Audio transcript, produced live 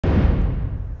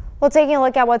Well, taking a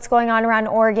look at what's going on around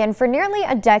Oregon, for nearly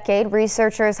a decade,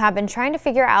 researchers have been trying to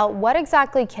figure out what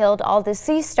exactly killed all the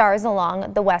sea stars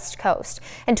along the west coast.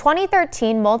 In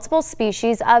 2013, multiple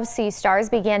species of sea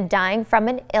stars began dying from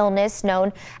an illness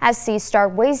known as sea star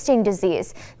wasting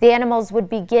disease. The animals would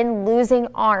begin losing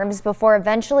arms before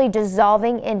eventually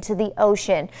dissolving into the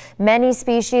ocean. Many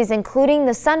species, including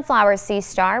the sunflower sea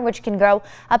star, which can grow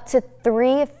up to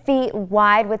 3 feet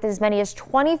wide with as many as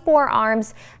 24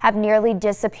 arms, have nearly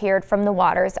disappeared from the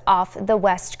waters off the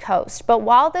west coast. But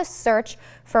while the search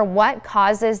for what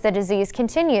causes the disease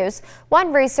continues,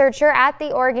 one researcher at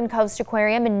the Oregon Coast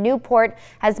Aquarium in Newport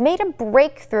has made a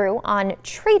breakthrough on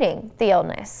treating the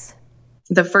illness.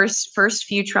 The first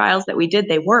few trials that we did,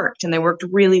 they worked, and they worked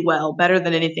really well, better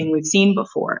than anything we've seen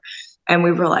before. And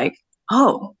we were like,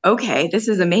 oh, okay, this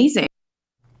is amazing.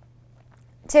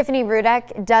 Tiffany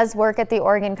Rudek does work at the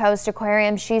Oregon Coast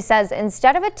Aquarium. She says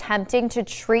instead of attempting to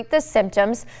treat the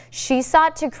symptoms, she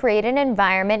sought to create an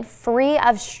environment free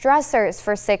of stressors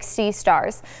for 6 sea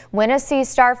stars. When a sea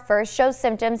star first shows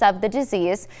symptoms of the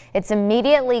disease, it's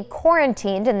immediately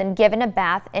quarantined and then given a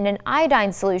bath in an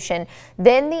iodine solution.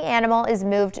 Then the animal is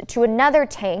moved to another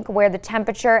tank where the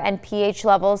temperature and pH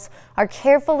levels are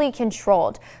carefully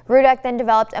controlled. Rudek then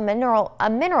developed a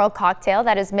mineral cocktail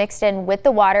that is mixed in with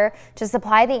the water to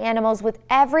supply the animals with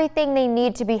everything they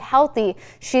need to be healthy.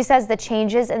 She says the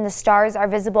changes in the stars are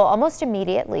visible almost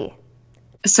immediately.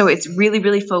 So it's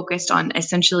really focused on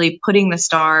essentially putting the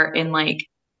star in like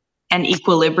an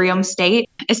equilibrium state.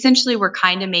 Essentially, we're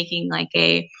kind of making like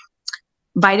a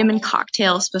vitamin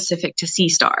cocktail specific to sea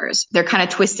stars. They're kind of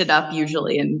twisted up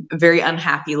usually and very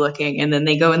unhappy looking, and then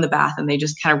they go in the bath and they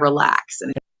just kind of relax.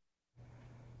 And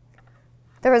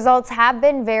the results have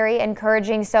been very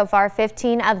encouraging so far.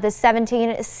 15 of the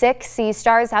 17 sick sea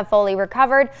stars have fully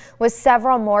recovered, with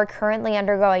several more currently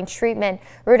undergoing treatment.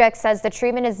 Rudek says the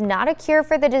treatment is not a cure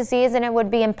for the disease and it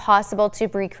would be impossible to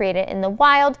recreate it in the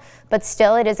wild, but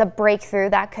still it is a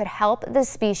breakthrough that could help the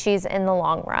species in the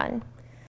long run.